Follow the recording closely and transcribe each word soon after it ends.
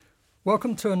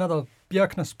Welcome to another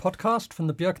Bjerknes podcast from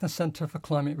the Bjerknes Centre for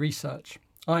Climate Research.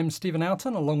 I'm Stephen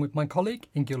Alton, along with my colleague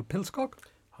Ingil Pilskog.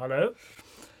 Hello.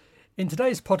 In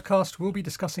today's podcast, we'll be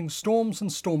discussing storms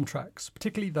and storm tracks,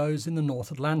 particularly those in the North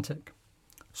Atlantic.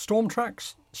 Storm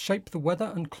tracks shape the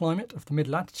weather and climate of the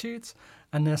mid-latitudes,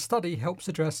 and their study helps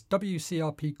address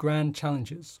WCRP grand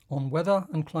challenges on weather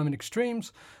and climate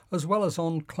extremes, as well as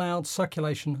on cloud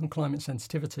circulation and climate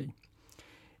sensitivity.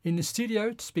 In the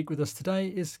studio to speak with us today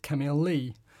is Camille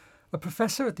Lee, a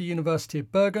professor at the University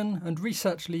of Bergen and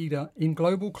research leader in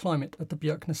global climate at the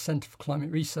Bjerknes Centre for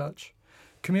Climate Research.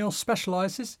 Camille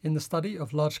specialises in the study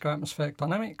of large-scale atmospheric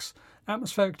dynamics,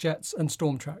 atmospheric jets and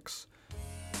storm tracks.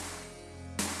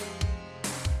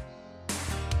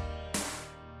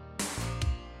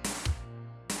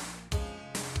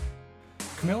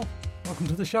 Camille, welcome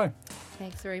to the show.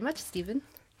 Thanks very much, Stephen.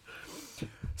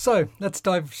 So, let's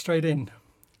dive straight in.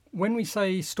 When we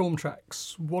say storm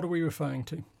tracks, what are we referring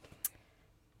to?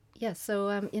 Yeah, so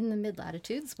in the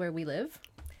mid-latitudes where we live,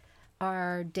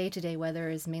 our day-to-day weather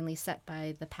is mainly set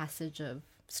by the passage of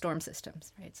storm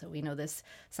systems, right? So we know this,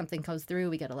 something goes through,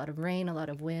 we get a lot of rain, a lot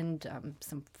of wind,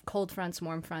 some cold fronts,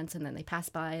 warm fronts, and then they pass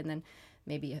by, and then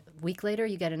maybe a week later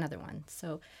you get another one.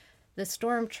 So the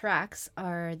storm tracks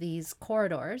are these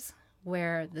corridors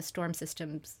where the storm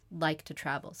systems like to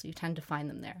travel, so you tend to find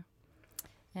them there.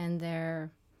 And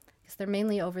they're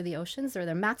mainly over the oceans, or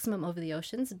they're maximum over the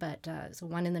oceans, but so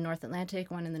one in the North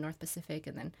Atlantic, one in the North Pacific,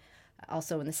 and then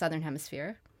also in the Southern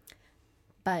Hemisphere.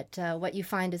 But what you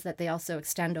find is that they also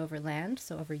extend over land,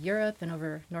 so over Europe and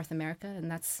over North America,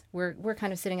 and we're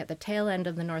kind of sitting at the tail end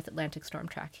of the North Atlantic storm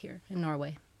track here in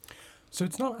Norway. So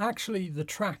it's not actually the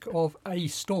track of a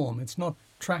storm, it's not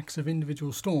tracks of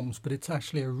individual storms, but it's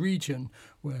actually a region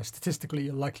where statistically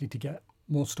you're likely to get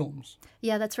more storms.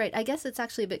 Yeah, that's right. I guess it's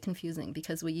actually a bit confusing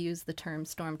because we use the term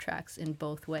storm tracks in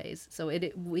both ways. So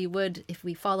we would, if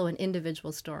we follow an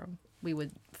individual storm, we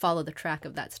would follow the track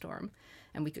of that storm,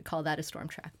 and we could call that a storm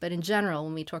track. But in general,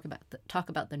 when we talk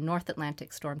about the North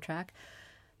Atlantic storm track,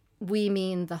 we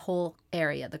mean the whole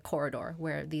area, the corridor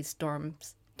where these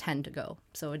storms tend to go.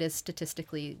 So it is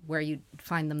statistically where you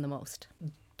find them the most.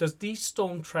 Does these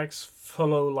storm tracks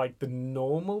follow like the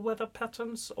normal weather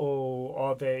patterns, or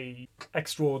are they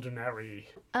extraordinary?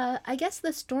 I guess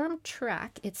the storm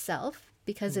track itself,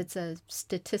 because it's a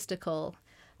statistical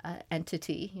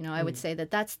entity, I would say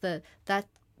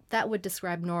that would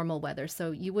describe normal weather.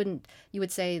 So you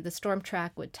would say the storm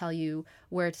track would tell you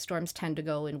where storms tend to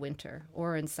go in winter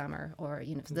or in summer, or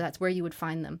so that's where you would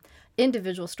find them.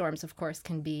 Individual storms, of course,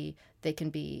 can be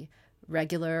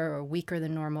regular or weaker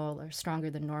than normal, or stronger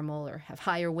than normal, or have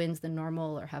higher winds than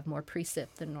normal, or have more precip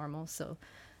than normal. So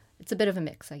it's a bit of a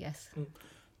mix, I guess.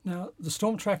 Now, the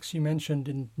storm tracks you mentioned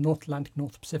in North Atlantic,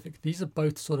 North Pacific, these are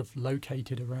both sort of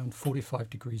located around 45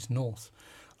 degrees north.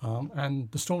 And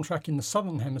the storm track in the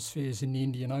southern hemisphere is in the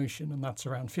Indian Ocean, and that's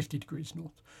around 50 degrees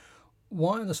north.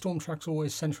 Why are the storm tracks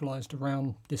always centralized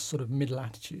around this sort of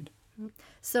mid-latitude?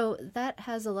 So that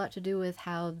has a lot to do with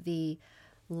how the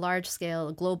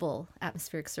large-scale global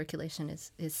atmospheric circulation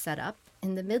is set up.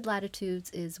 In the mid-latitudes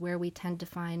is where we tend to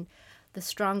find the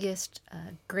strongest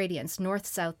gradients,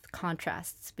 north-south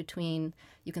contrasts between,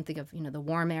 you can think of, the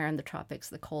warm air in the tropics,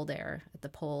 the cold air at the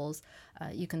poles.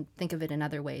 You can think of it in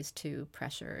other ways too,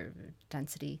 pressure,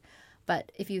 density.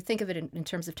 But if you think of it in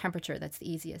terms of temperature, that's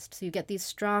the easiest. So you get these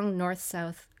strong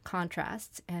north-south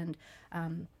contrasts, and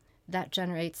that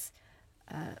generates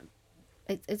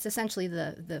it's essentially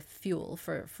the fuel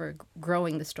for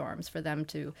growing the storms, for them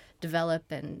to develop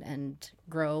and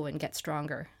grow and get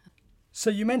stronger. So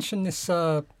you mentioned this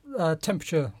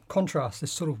temperature contrast,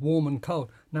 this sort of warm and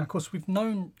cold. Now, of course, we've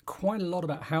known quite a lot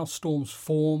about how storms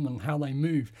form and how they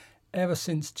move ever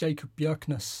since Jacob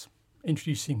Bjerknes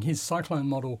introducing his cyclone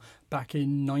model back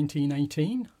in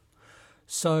 1918.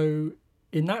 So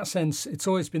in that sense, it's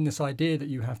always been this idea that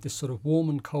you have this sort of warm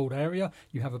and cold area,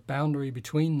 you have a boundary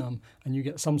between them, and you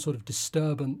get some sort of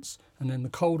disturbance, and then the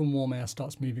cold and warm air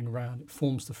starts moving around, it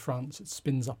forms the fronts, it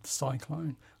spins up the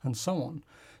cyclone, and so on.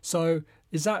 So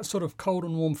is that sort of cold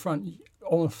and warm front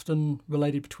often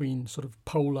related between sort of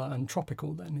polar and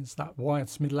tropical then? Is that why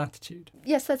it's mid-latitude?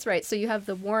 Yes, that's right. So you have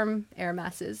the warm air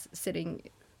masses sitting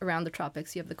around the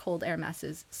tropics, you have the cold air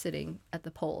masses sitting at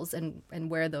the poles, and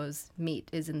where those meet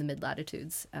is in the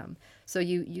mid-latitudes. So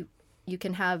you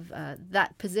can have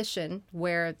that position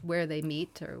where they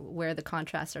meet, or where the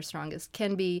contrasts are strongest,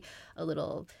 can be a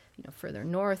little further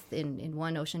north in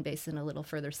one ocean basin, a little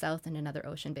further south in another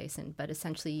ocean basin. But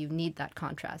essentially you need that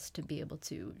contrast to be able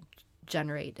to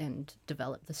generate and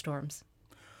develop the storms.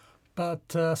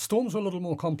 But storms are a little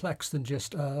more complex than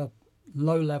just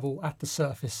low level at the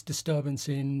surface disturbance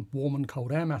in warm and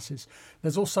cold air masses.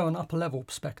 There's also an upper level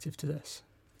perspective to this.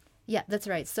 Yeah, that's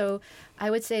right. So I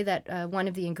would say that one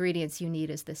of the ingredients you need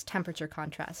is this temperature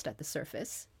contrast at the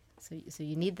surface. So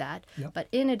you need that. Yep. But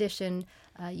in addition,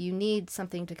 you need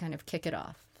something to kind of kick it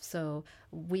off. So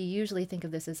we usually think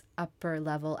of this as upper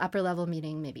level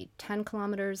meaning maybe 10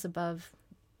 kilometers above,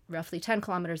 roughly 10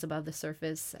 kilometers above the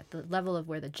surface at the level of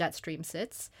where the jet stream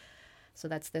sits. So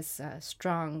that's this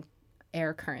strong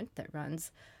air current that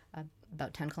runs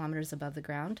about 10 kilometers above the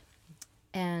ground.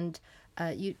 And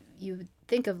you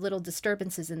think of little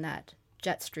disturbances in that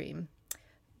jet stream.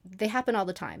 They happen all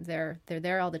the time. They're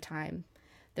there all the time.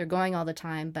 They're going all the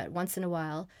time. But once in a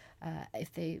while,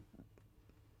 if they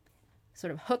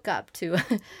sort of hook up to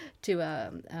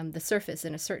the surface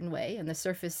in a certain way, and the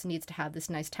surface needs to have this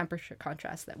nice temperature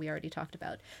contrast that we already talked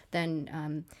about,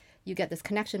 then you get this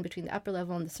connection between the upper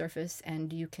level and the surface,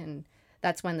 and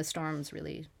that's when the storms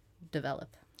really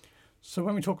develop. So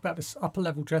when we talk about this upper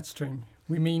level jet stream,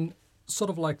 we mean sort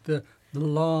of like the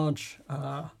large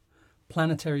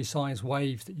planetary size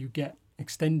wave that you get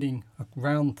extending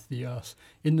around the Earth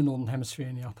in the Northern Hemisphere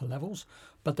in the upper levels,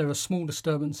 but there are small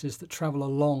disturbances that travel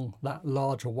along that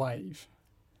larger wave.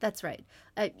 That's right.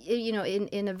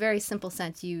 In a very simple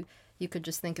sense, you could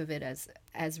just think of it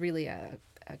as really a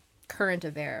current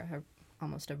of air,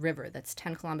 almost a river that's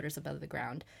 10 kilometers above the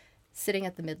ground, sitting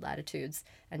at the mid-latitudes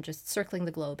and just circling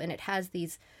the globe. And it has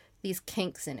these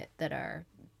kinks in it that are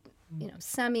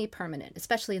semi-permanent,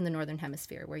 especially in the Northern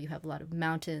Hemisphere, where you have a lot of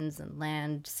mountains and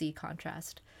land-sea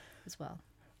contrast as well.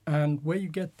 And where you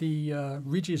get the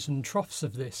ridges and troughs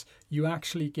of this, you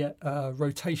actually get a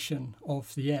rotation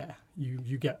of the air.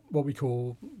 You get what we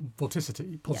call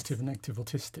vorticity, positive and negative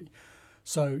vorticity.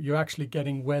 So you're actually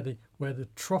getting where the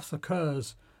trough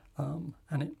occurs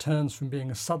and it turns from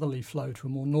being a southerly flow to a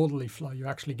more northerly flow, you're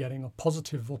actually getting a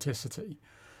positive vorticity.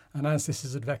 And as this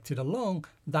is advected along,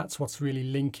 that's what's really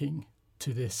linking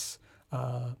to this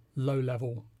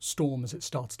low-level storm as it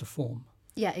starts to form.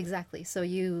 Yeah, exactly. So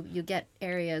you get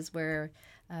areas where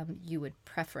you would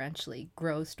preferentially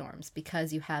grow storms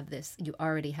because you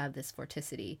already have this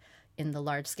vorticity in the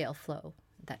large-scale flow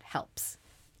that helps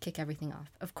kick everything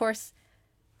off. Of course,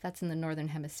 that's in the Northern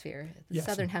Hemisphere. The Yes.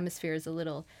 Southern Hemisphere is a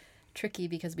little tricky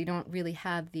because we don't really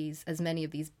have as many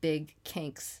of these big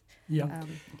kinks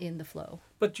in the flow.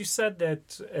 But you said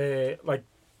that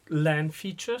land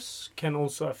features can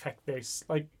also affect this.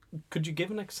 Could you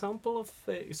give an example of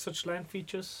such land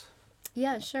features?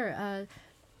 Yeah, sure.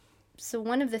 So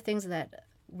one of the things that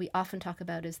we often talk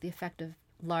about is the effect of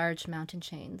large mountain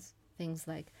chains, things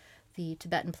like the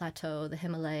Tibetan Plateau, the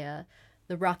Himalaya,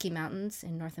 the Rocky Mountains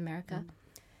in North America.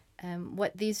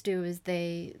 What these do is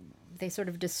they sort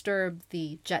of disturb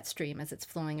the jet stream as it's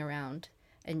flowing around,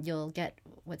 and you'll get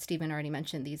what Stephen already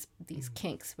mentioned, these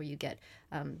kinks where you get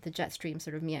the jet stream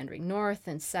sort of meandering north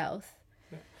and south.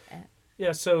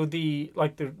 Yeah, so the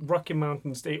Rocky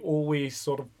Mountains, they always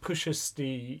sort of pushes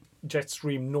the jet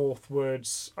stream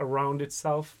northwards around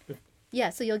itself. Yeah,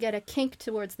 so you'll get a kink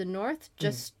towards the north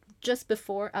just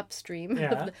before upstream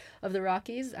of the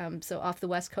Rockies, so off the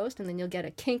west coast, and then you'll get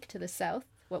a kink to the south,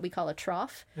 what we call a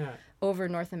trough, over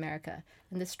North America.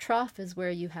 And this trough is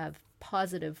where you have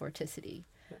positive vorticity.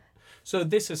 So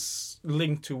this is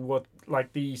linked to what,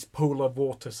 these polar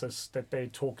vortices that they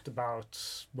talked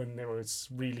about when it was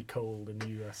really cold in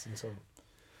the US and so on.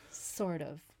 Sort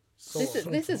of. Sort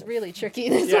This is really tricky.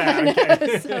 This Yeah, one.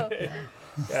 okay.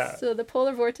 So the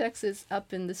polar vortex is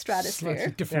up in the stratosphere.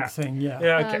 Slightly different thing, yeah.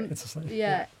 Yeah,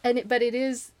 okay. But it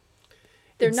is.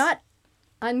 They're not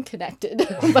unconnected,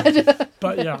 but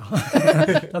But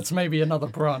yeah, that's maybe another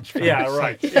branch. Yeah,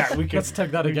 right. Yeah, we can. Let's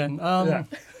take that again.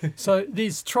 So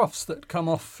these troughs that come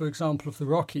off, for example, of the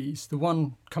Rockies, the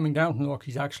one coming down from the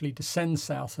Rockies actually descends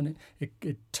south and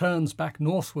it turns back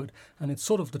northward, and it's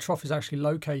sort of, the trough is actually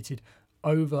located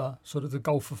over sort of the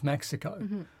Gulf of Mexico,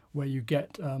 where you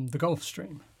get the Gulf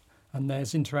Stream, and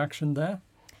there's interaction there.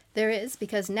 there is,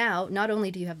 because now not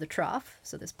only do you have the trough,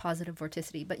 so this positive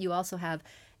vorticity, but you also have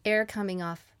air coming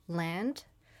off land,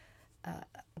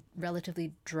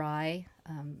 relatively dry,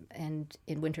 and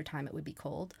in wintertime it would be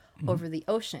cold, over the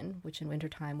ocean, which in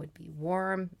wintertime would be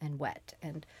warm and wet.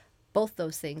 And both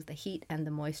those things, the heat and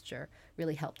the moisture,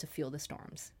 really help to fuel the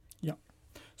storms. Yeah.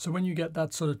 So when you get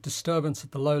that sort of disturbance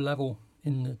at the low level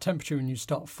in the temperature and you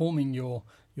start forming your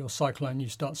cyclone, you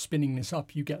start spinning this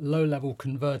up, you get low-level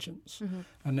convergence.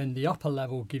 And then the upper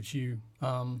level gives you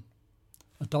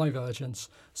a divergence.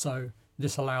 So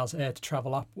this allows air to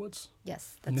travel upwards.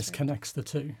 Yes, that's and this right. connects the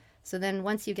two. So then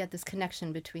once you get this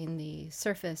connection between the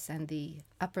surface and the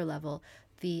upper level,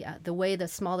 the way the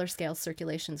smaller scale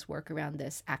circulations work around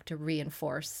this act to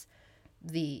reinforce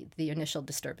the initial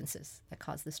disturbances that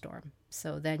cause the storm.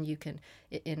 So then you can,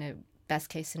 in a best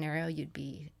case scenario, you'd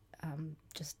be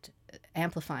just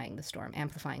amplifying the storm,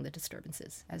 amplifying the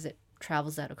disturbances as it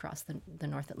travels out across the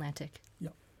North Atlantic. Yeah.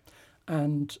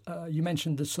 And you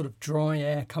mentioned the sort of dry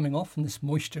air coming off and this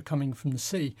moisture coming from the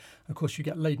sea. Of course, you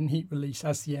get latent heat release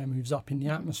as the air moves up in the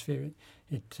atmosphere.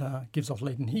 It gives off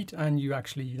latent heat, and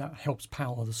that helps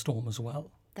power the storm as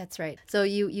well. That's right. So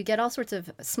you get all sorts of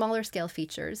smaller scale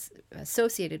features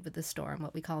associated with the storm,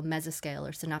 what we call mesoscale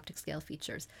or synoptic scale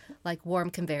features, like warm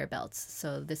conveyor belts.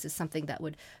 So this is something that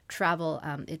would travel.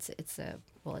 It's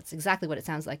exactly what it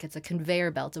sounds like. It's a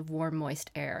conveyor belt of warm,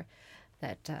 moist air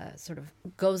that sort of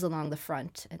goes along the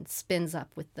front and spins up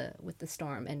with the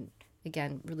storm, and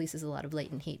again releases a lot of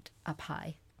latent heat up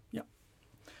high. Yeah.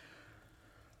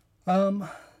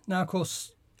 Now, of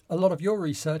course, a lot of your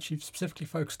research, you've specifically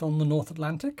focused on the North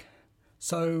Atlantic.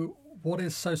 So what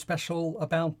is so special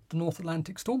about the North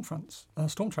Atlantic storm tracks?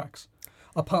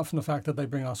 Apart from the fact that they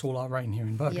bring us all our rain here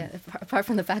in Bergen. Yeah, apart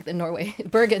from the fact that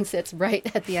Bergen sits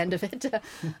right at the end of it,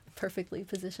 perfectly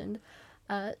positioned.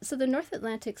 So the North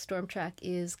Atlantic storm track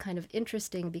is kind of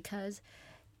interesting because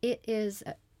it is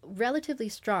relatively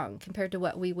strong compared to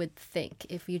what we would think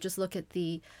if you just look at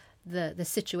the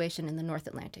situation in the North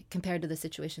Atlantic compared to the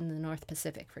situation in the North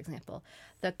Pacific, for example.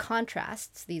 The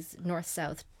contrasts, these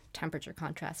north-south temperature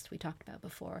contrasts we talked about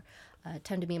before,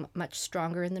 tend to be much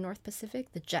stronger in the North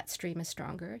Pacific. The jet stream is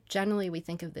stronger. Generally, we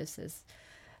think of this as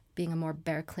being a more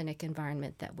baroclinic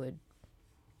environment that would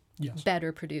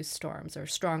better produce storms or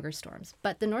stronger storms.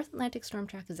 But the North Atlantic storm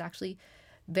track is actually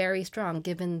very strong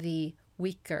given the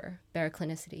weaker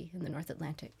baroclinicity in the North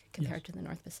Atlantic compared to the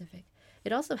North Pacific.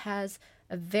 It also has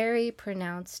a very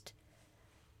pronounced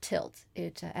tilt.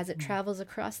 As it travels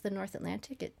across the North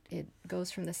Atlantic, it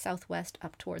goes from the southwest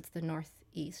up towards the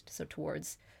northeast, so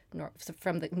towards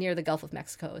near the Gulf of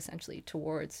Mexico, essentially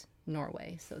towards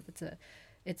Norway. So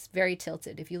it's very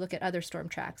tilted. If you look at other storm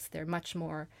tracks, they're much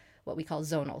more what we call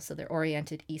zonal, so they're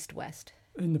oriented east-west.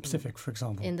 In the Pacific, for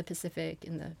example. In the Pacific,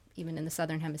 even in the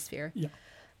southern hemisphere. Yeah.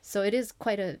 So it is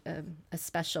quite a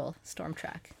special storm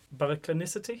track.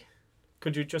 Baroclinicity?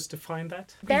 Could you just define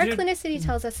that? Baroclinicity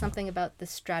tells us something about the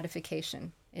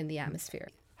stratification in the atmosphere.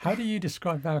 How do you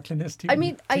describe baroclinicity? I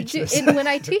mean, when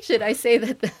I teach it, I say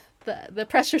that the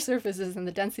pressure surfaces and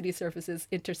the density surfaces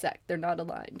intersect. They're not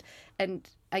aligned. And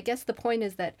I guess the point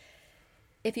is that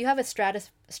if you have a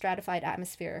stratified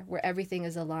atmosphere where everything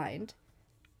is aligned,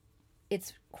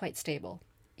 it's quite stable.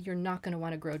 You're not going to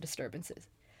want to grow disturbances.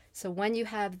 So when you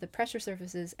have the pressure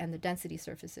surfaces and the density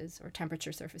surfaces, or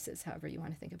temperature surfaces, however you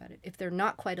want to think about it, if they're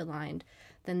not quite aligned,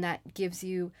 then that gives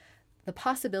you the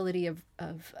possibility of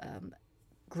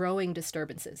growing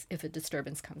disturbances if a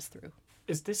disturbance comes through.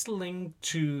 Is this linked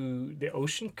to the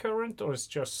ocean current, or is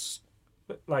just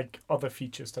like other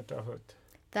features that are hurt?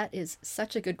 That is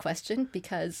such a good question,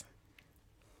 because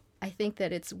I think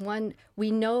that it's one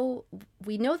we know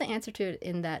the answer to it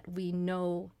in that we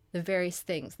know the various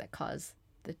things that cause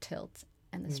the tilt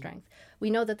and the strength.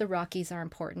 We know that the Rockies are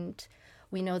important.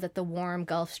 We know that the warm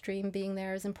Gulf Stream being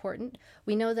there is important.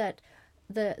 We know that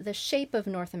the shape of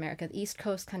North America, the East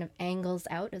Coast kind of angles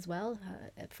out as well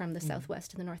from the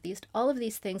southwest to the northeast. All of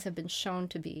these things have been shown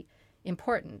to be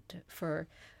important for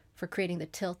creating the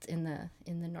tilt in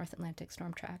the North Atlantic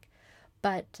storm track.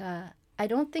 But I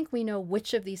don't think we know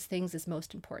which of these things is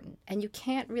most important. And you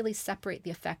can't really separate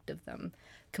the effect of them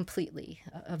completely,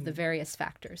 of the various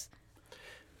factors.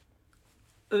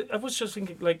 I was just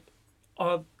thinking,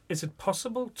 is it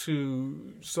possible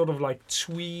to sort of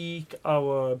tweak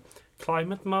our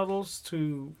climate models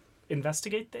to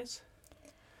investigate this?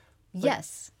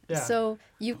 Yes. Yeah. So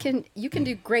you can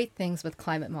do great things with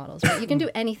climate models, right? You can do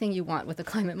anything you want with a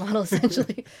climate model,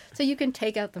 essentially. So you can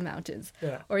take out the mountains,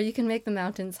 or you can make the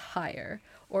mountains higher,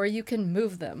 or you can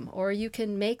move them, or you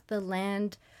can make the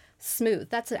land smooth.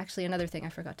 That's actually another thing I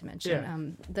forgot to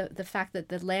mention. The fact that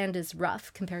the land is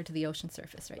rough compared to the ocean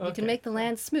surface, right? You can make the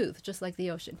land smooth, just like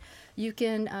the ocean. You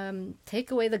can take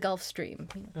away the Gulf Stream.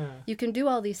 You can do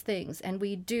all these things, and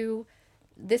we do.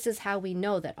 This is how we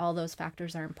know that all those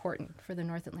factors are important for the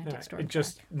North Atlantic storm track.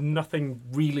 Nothing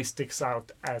really sticks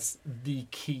out as the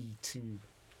key to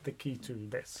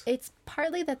this. It's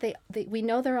partly that we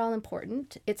know they're all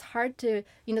important. It's hard to,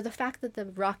 the fact that the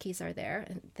Rockies are there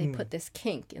and they put this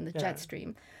kink in the jet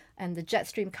stream, and the jet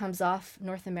stream comes off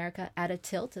North America at a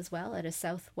tilt as well, at a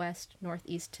southwest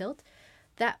northeast tilt.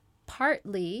 That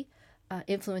partly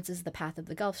influences the path of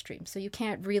the Gulf Stream. So you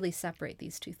can't really separate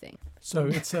these two things. So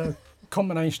it's a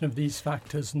combination of these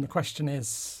factors, and the question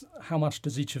is, how much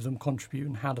does each of them contribute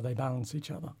and how do they balance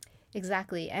each other?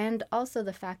 Exactly. And also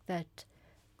the fact that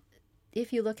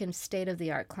if you look in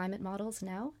state-of-the-art climate models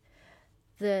now,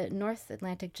 the North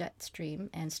Atlantic jet stream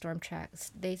and storm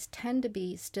tracks, they tend to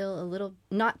be still a little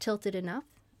not tilted enough,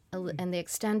 and they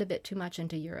extend a bit too much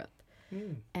into Europe.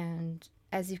 And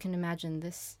as you can imagine,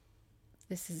 this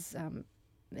is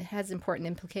it has important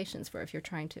implications for if you're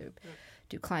trying to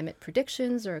do climate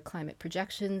predictions or climate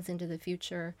projections into the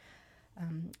future,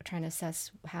 trying to assess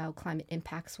how climate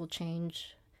impacts will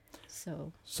change.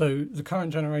 So the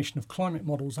current generation of climate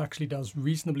models actually does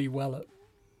reasonably well at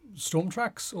storm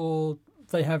tracks, or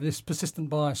they have this persistent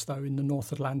bias, though, in the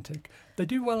North Atlantic. They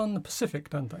do well on the Pacific,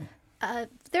 don't they?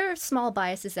 There are small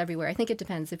biases everywhere. I think it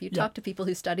depends. If you talk to people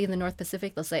who study in the North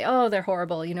Pacific, they'll say, oh, they're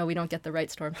horrible. We don't get the right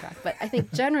storm track. But I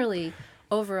think generally,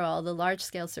 overall, the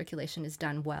large-scale circulation is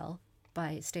done well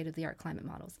by state-of-the-art climate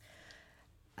models.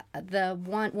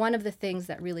 One of the things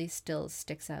that really still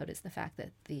sticks out is the fact that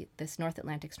this North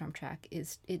Atlantic storm track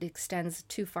it extends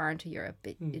too far into Europe.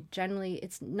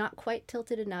 It's not quite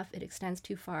tilted enough. It extends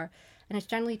too far, and it's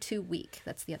generally too weak.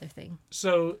 That's the other thing.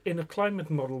 So in a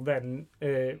climate model, then,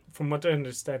 from what I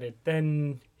understand it,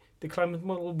 then the climate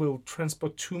model will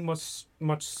transport too much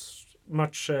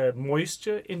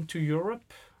moisture into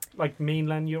Europe, like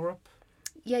mainland Europe.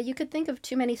 Yeah, you could think of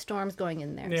too many storms going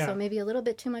in there. Yeah. So maybe a little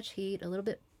bit too much heat, a little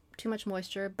bit too much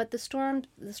moisture, but the storm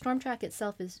track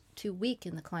itself is too weak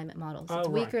in the climate models. It's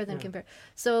weaker than compared.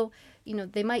 So,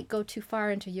 they might go too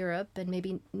far into Europe and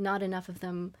maybe not enough of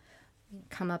them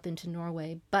come up into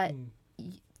Norway, but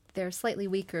they're slightly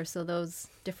weaker, so those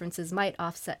differences might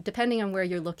offset depending on where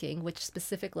you're looking, which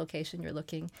specific location you're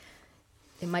looking.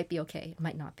 It might be okay, it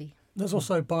might not be. There's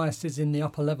also biases in the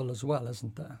upper level as well,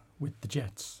 isn't there, with the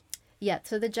jets? Yeah,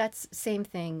 so the jets, same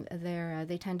thing.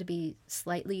 They tend to be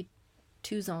slightly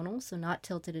too zonal, so not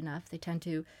tilted enough. They tend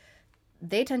to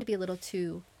be a little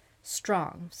too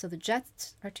strong. So the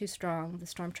jets are too strong. The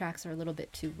storm tracks are a little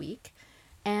bit too weak,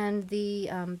 and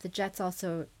the jets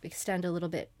also extend a little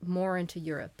bit more into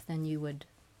Europe than you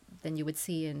would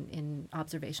see in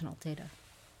observational data.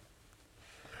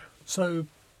 So,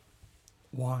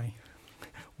 why?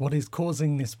 What is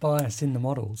causing this bias in the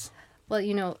models?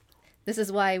 Well, this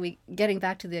is why getting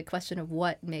back to the question of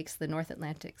what makes the North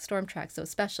Atlantic storm track so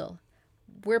special,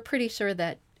 we're pretty sure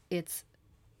that it's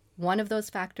one of those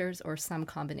factors or some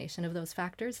combination of those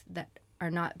factors that are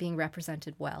not being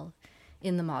represented well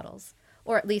in the models,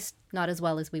 or at least not as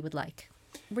well as we would like.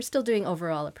 We're still doing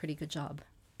overall a pretty good job.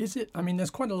 Is it? I mean, there's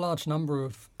quite a large number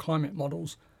of climate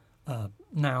models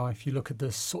now, if you look at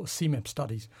the sort of CMIP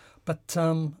studies, but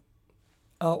are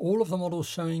all of the models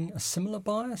showing a similar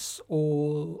bias,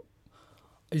 or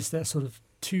is there sort of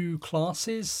two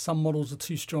classes? Some models are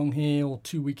too strong here or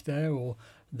too weak there, or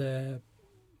they've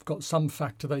got some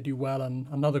factor they do well and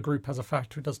another group has a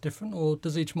factor it does different, or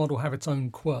does each model have its own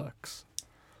quirks?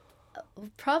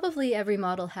 Probably every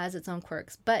model has its own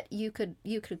quirks, but you could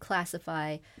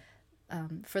classify,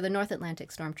 for the North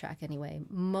Atlantic storm track anyway,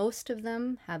 most of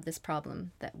them have this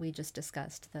problem that we just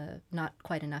discussed, the not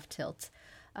quite enough tilt,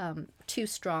 too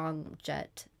strong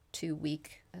jet, too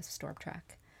weak storm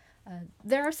track.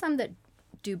 There are some that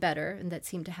do better and that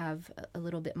seem to have a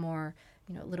little bit more,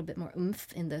 a little bit more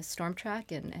oomph in the storm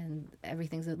track, and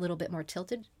everything's a little bit more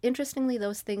tilted. Interestingly,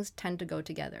 those things tend to go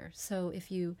together. So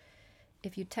if you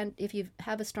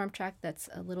have a storm track that's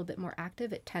a little bit more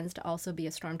active, it tends to also be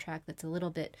a storm track that's a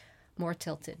little bit more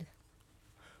tilted.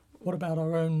 What about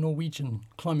our own Norwegian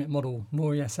climate model,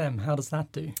 NORI-SM? How does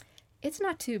that do? It's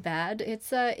not too bad.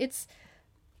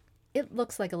 It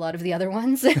looks like a lot of the other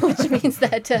ones, which means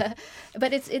that,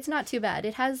 but it's not too bad.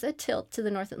 It has a tilt to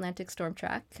the North Atlantic storm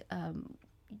track.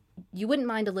 You wouldn't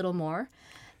mind a little more,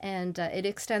 and it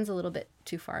extends a little bit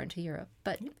too far into Europe,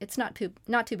 but it's not too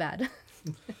bad.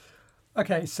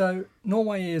 Okay, so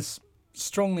Norway is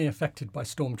strongly affected by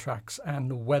storm tracks and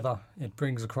the weather it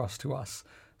brings across to us.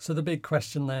 So the big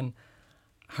question then,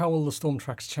 how will the storm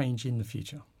tracks change in the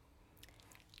future?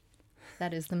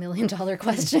 That is the $1 million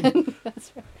question.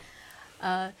 That's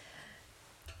right.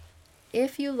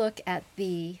 If you look at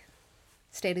the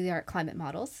state-of-the-art climate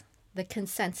models, the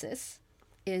consensus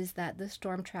is that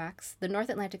the North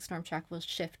Atlantic storm track will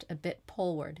shift a bit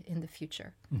poleward in the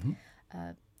future. Mm-hmm.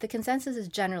 The consensus is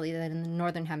generally that in the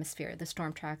northern hemisphere, the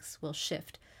storm tracks will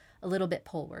shift a little bit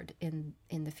poleward in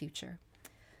the future.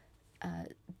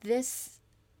 This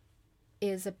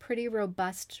is a pretty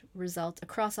robust result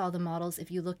across all the models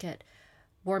if you look at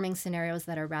warming scenarios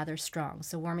that are rather strong.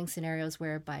 So warming scenarios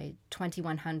where by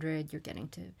 2100 you're getting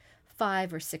to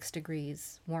 5 or 6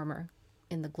 degrees warmer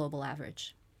in the global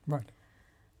average. Right.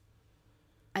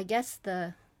 I guess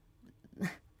the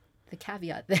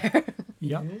caveat there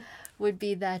Yeah. would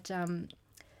be that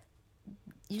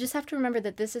you just have to remember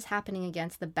that this is happening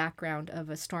against the background of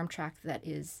a storm track that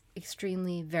is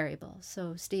extremely variable.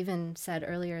 So Stephen said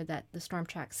earlier that the storm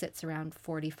track sits around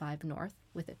 45 north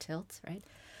with a tilt, right?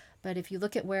 But if you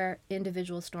look at where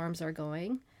individual storms are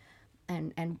going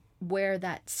and where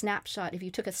that snapshot, if you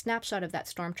took a snapshot of that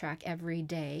storm track every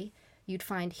day, you'd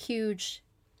find huge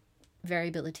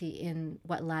variability in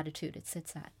what latitude it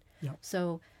sits at. Yeah.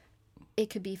 So it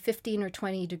could be 15 or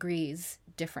 20 degrees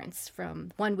difference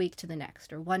from one week to the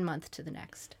next or 1 month to the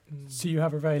next. So you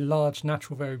have a very large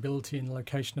natural variability in the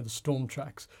location of the storm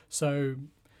tracks. So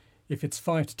if it's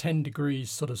 5 to 10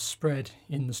 degrees sort of spread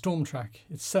in the storm track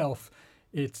itself,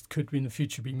 it could in the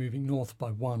future be moving north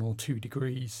by 1 or 2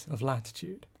 degrees of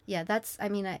latitude. Yeah,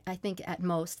 I think at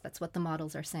most that's what the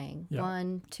models are saying. Yeah.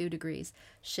 1, 2 degrees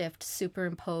shift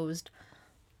superimposed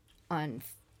on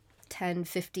 10,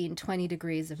 15, 20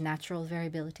 degrees of natural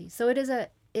variability. So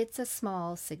it's a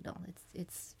small signal.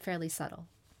 It's fairly subtle.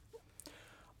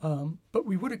 But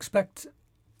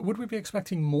would we be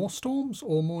expecting more storms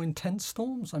or more intense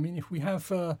storms? I mean, if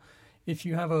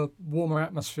you have a warmer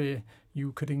atmosphere,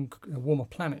 a warmer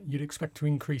planet, you'd expect to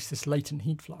increase this latent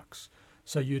heat flux.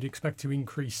 So you'd expect to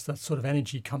increase that sort of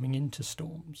energy coming into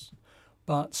storms.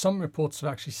 But some reports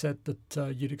have actually said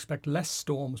that you'd expect less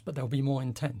storms, but they'll be more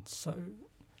intense. So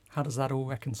how does that all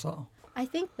reconcile? I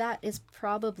think that is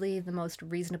probably the most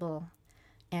reasonable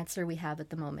answer we have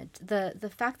at the moment.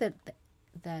 The fact that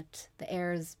the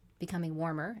air is becoming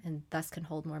warmer and thus can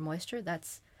hold more moisture,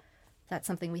 that's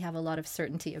something we have a lot of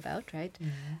certainty about, right?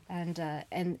 Mm-hmm.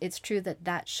 And it's true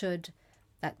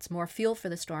that's more fuel for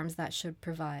the storms. That should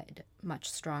provide much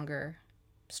stronger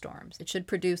storms. It should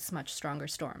produce much stronger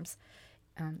storms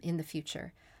in the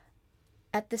future.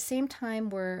 At the same time,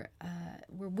 we're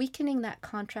weakening that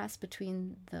contrast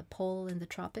between the pole and the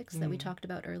tropics that we talked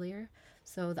about earlier.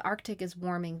 So the Arctic is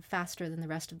warming faster than the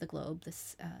rest of the globe,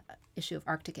 this issue of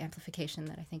Arctic amplification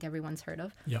that I think everyone's heard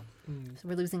of. Yeah. So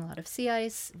we're losing a lot of sea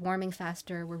ice, warming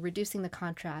faster. We're reducing the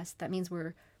contrast. That means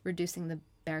we're reducing the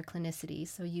baroclinicity.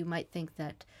 So you might think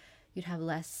that you'd have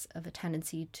less of a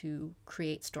tendency to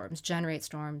create storms, generate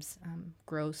storms,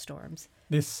 grow storms.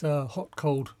 This hot,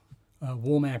 cold,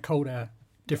 warm air, cold air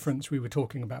difference we were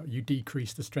talking about, you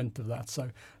decrease the strength of that. So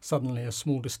suddenly a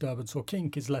small disturbance or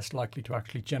kink is less likely to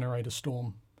actually generate a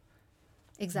storm.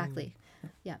 Exactly.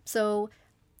 Yeah. So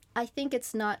I think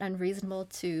it's not unreasonable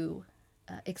to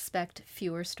expect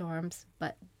fewer storms,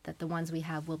 but that the ones we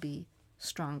have will be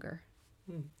stronger,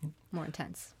 more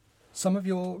intense. Some of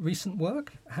your recent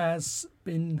work has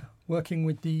been working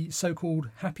with the so-called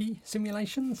HAPPY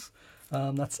simulations.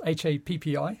 That's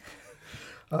HAPPI.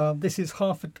 This is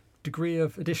half a degree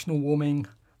of additional warming,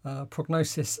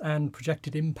 prognosis and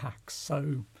projected impacts.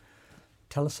 So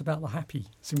tell us about the HAPPY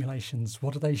simulations.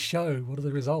 What do they show? What are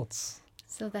the results?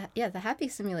 So the HAPPY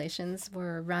simulations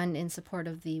were run in support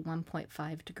of the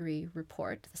 1.5 degree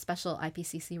report, the special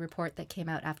IPCC report that came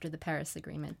out after the Paris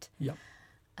Agreement. Yep.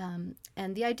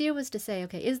 And the idea was to say,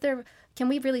 okay, can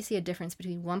we really see a difference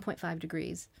between 1.5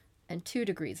 degrees and 2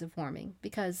 degrees of warming?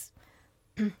 Because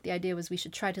the idea was we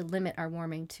should try to limit our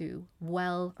warming to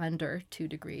well under 2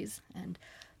 degrees. And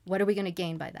what are we going to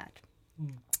gain by that?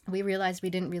 We realized we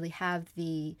didn't really have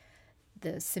the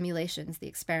simulations, the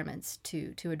experiments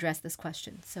to address this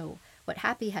question. So what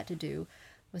HAPPY had to do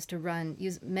was to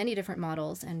use many different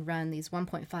models and run these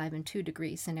 1.5 and 2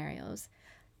 degree scenarios.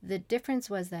 The difference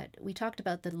was that we talked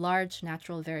about the large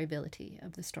natural variability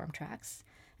of the storm tracks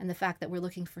and the fact that we're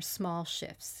looking for small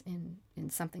shifts in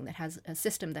something that has a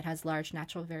system that has large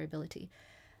natural variability.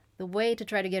 The way to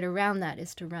try to get around that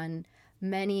is to run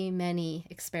many, many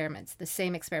experiments, the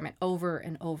same experiment over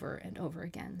and over and over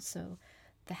again. So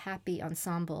the HAPPY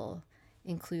ensemble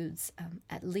includes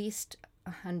at least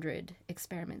 100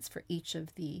 experiments for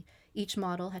each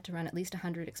model had to run at least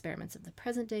 100 experiments of the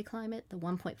present day climate, the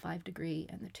 1.5 degree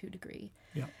and the 2 degree.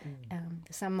 Yeah.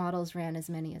 Some models ran as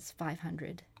many as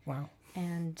 500. Wow.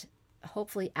 And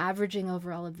hopefully averaging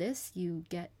over all of this, you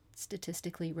get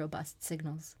statistically robust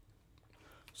signals.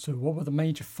 So what were the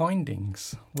major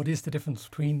findings? What is the difference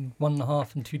between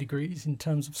 1.5 and 2 degrees in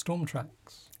terms of storm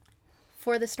tracks?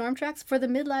 For the storm tracks, for the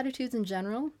mid-latitudes in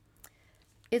general,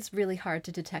 it's really hard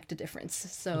to detect a difference.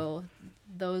 So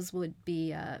those would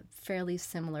be fairly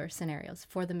similar scenarios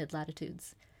for the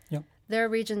mid-latitudes. Yep. There are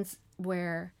regions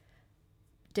where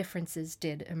differences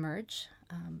did emerge.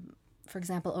 For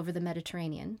example, over the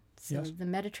Mediterranean. So Yes. the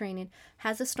Mediterranean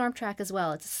has a storm track as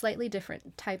well. It's a slightly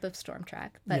different type of storm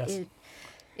track, but Yes.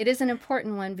 It is an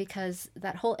important one because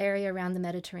that whole area around the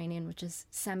Mediterranean, which is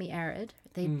semi-arid,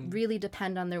 they really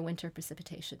depend on their winter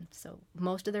precipitation. So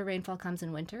most of their rainfall comes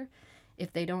in winter.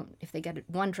 If they get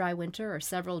one dry winter or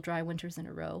several dry winters in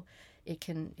a row, it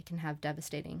can have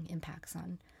devastating impacts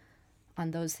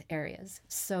on those areas.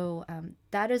 So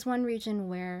that is one region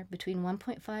where between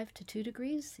 1.5 to 2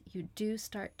 degrees, you do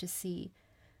start to see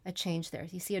a change there.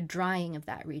 You see a drying of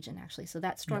that region, actually. So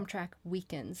that storm track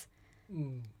weakens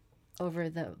over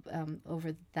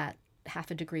that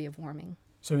half a degree of warming.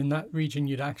 So in that region,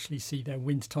 you'd actually see their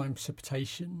wintertime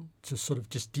precipitation just sort of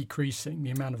just decreasing.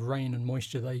 The amount of rain and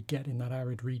moisture they get in that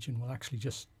arid region will actually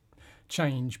just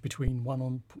change between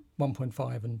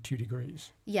 1.5 and 2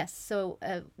 degrees. Yes. So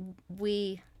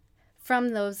from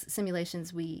those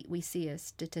simulations, we see a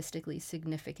statistically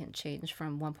significant change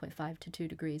from 1.5 to 2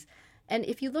 degrees. And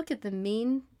if you look at the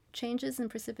mean changes in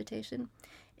precipitation,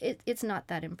 it's not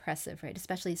that impressive, right?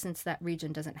 Especially since that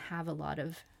region doesn't have a lot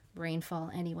of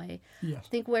rainfall anyway. Yes. I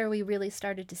think where we really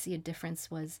started to see a difference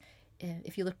was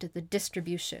if you looked at the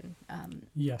distribution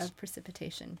of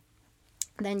precipitation.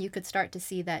 Then you could start to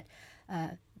see that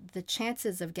the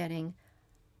chances of getting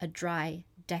a dry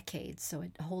decade, so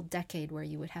a whole decade where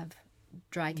you would have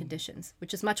dry conditions,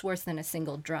 which is much worse than a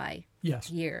single dry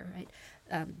year, right?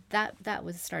 That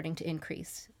was starting to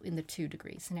increase in the 2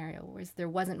 degree scenario, whereas there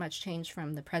wasn't much change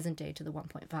from the present day to the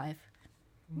 1.5.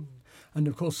 And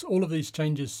of course, all of these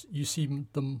changes, you see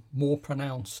them more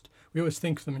pronounced. We always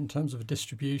think of them in terms of a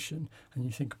distribution, and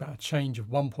you think about a change of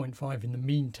 1.5 in the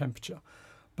mean temperature.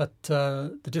 But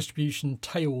the distribution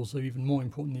tails are even more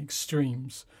important, the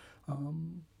extremes.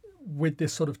 With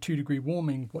this sort of 2 degree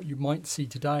warming, what you might see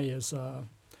today as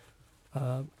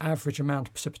average amount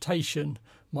of precipitation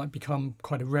might become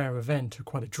quite a rare event or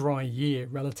quite a dry year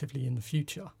relatively in the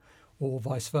future, or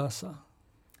vice versa.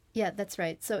 Yeah, that's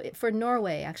right. So for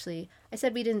Norway, actually, I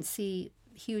said we didn't see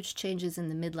huge changes in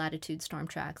the mid-latitude storm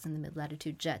tracks and the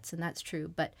mid-latitude jets, and that's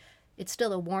true. But it's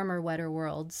still a warmer, wetter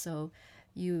world, so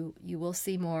you will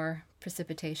see more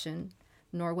precipitation.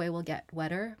 Norway will get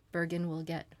wetter. Bergen will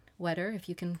get wetter, if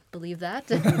you can believe that.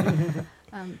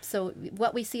 So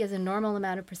what we see as a normal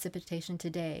amount of precipitation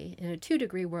today in a 2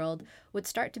 degree world would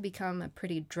start to become a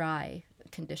pretty dry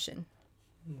condition.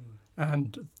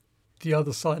 And the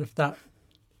other side of that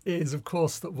is, of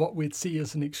course, that what we'd see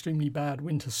as an extremely bad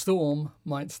winter storm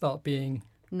might start being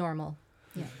normal.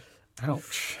 Yeah.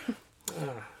 Ouch.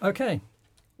 Okay,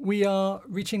 we are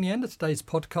reaching the end of today's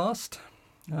podcast.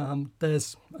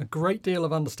 There's a great deal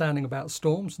of understanding about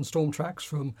storms and storm tracks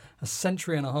from a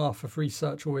century and a half of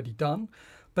research already done,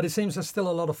 but it seems there's still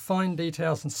a lot of fine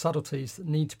details and subtleties that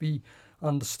need to be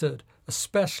understood,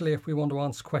 especially if we want to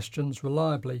answer questions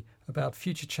reliably about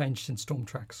future changes in storm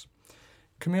tracks.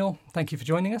 Camille, thank you for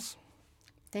joining us.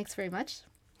 Thanks very much.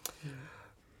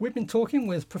 We've been talking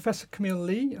with Professor Camille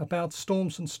Lee about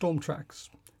storms and storm tracks.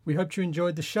 We hope you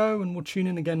enjoyed the show and will tune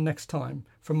in again next time.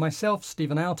 From myself,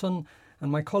 Stephen Oughton,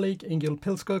 and my colleague Ingil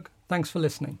Pilskog, thanks for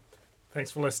listening.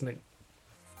 Thanks for listening.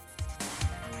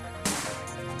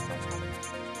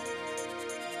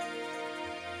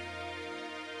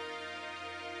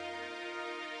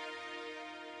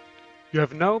 You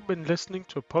have now been listening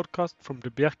to a podcast from the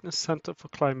Bjerknes Center for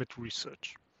Climate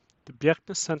Research. The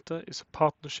Bjerknes Center is a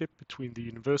partnership between the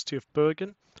University of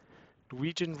Bergen,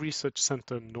 Norwegian Research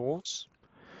Center NORS,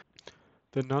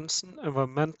 the Nansen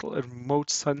Environmental and Remote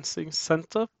Sensing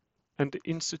Center, and the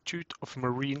Institute of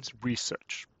Marine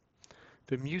Research.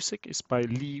 The music is by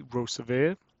Lee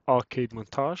Rosevear, Arcade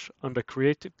Montage, under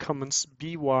Creative Commons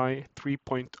BY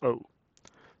 3.0.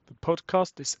 The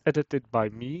podcast is edited by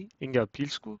me, Ingar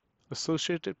Pilskog,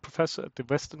 Associated Professor at the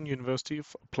Western University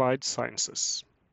of Applied Sciences.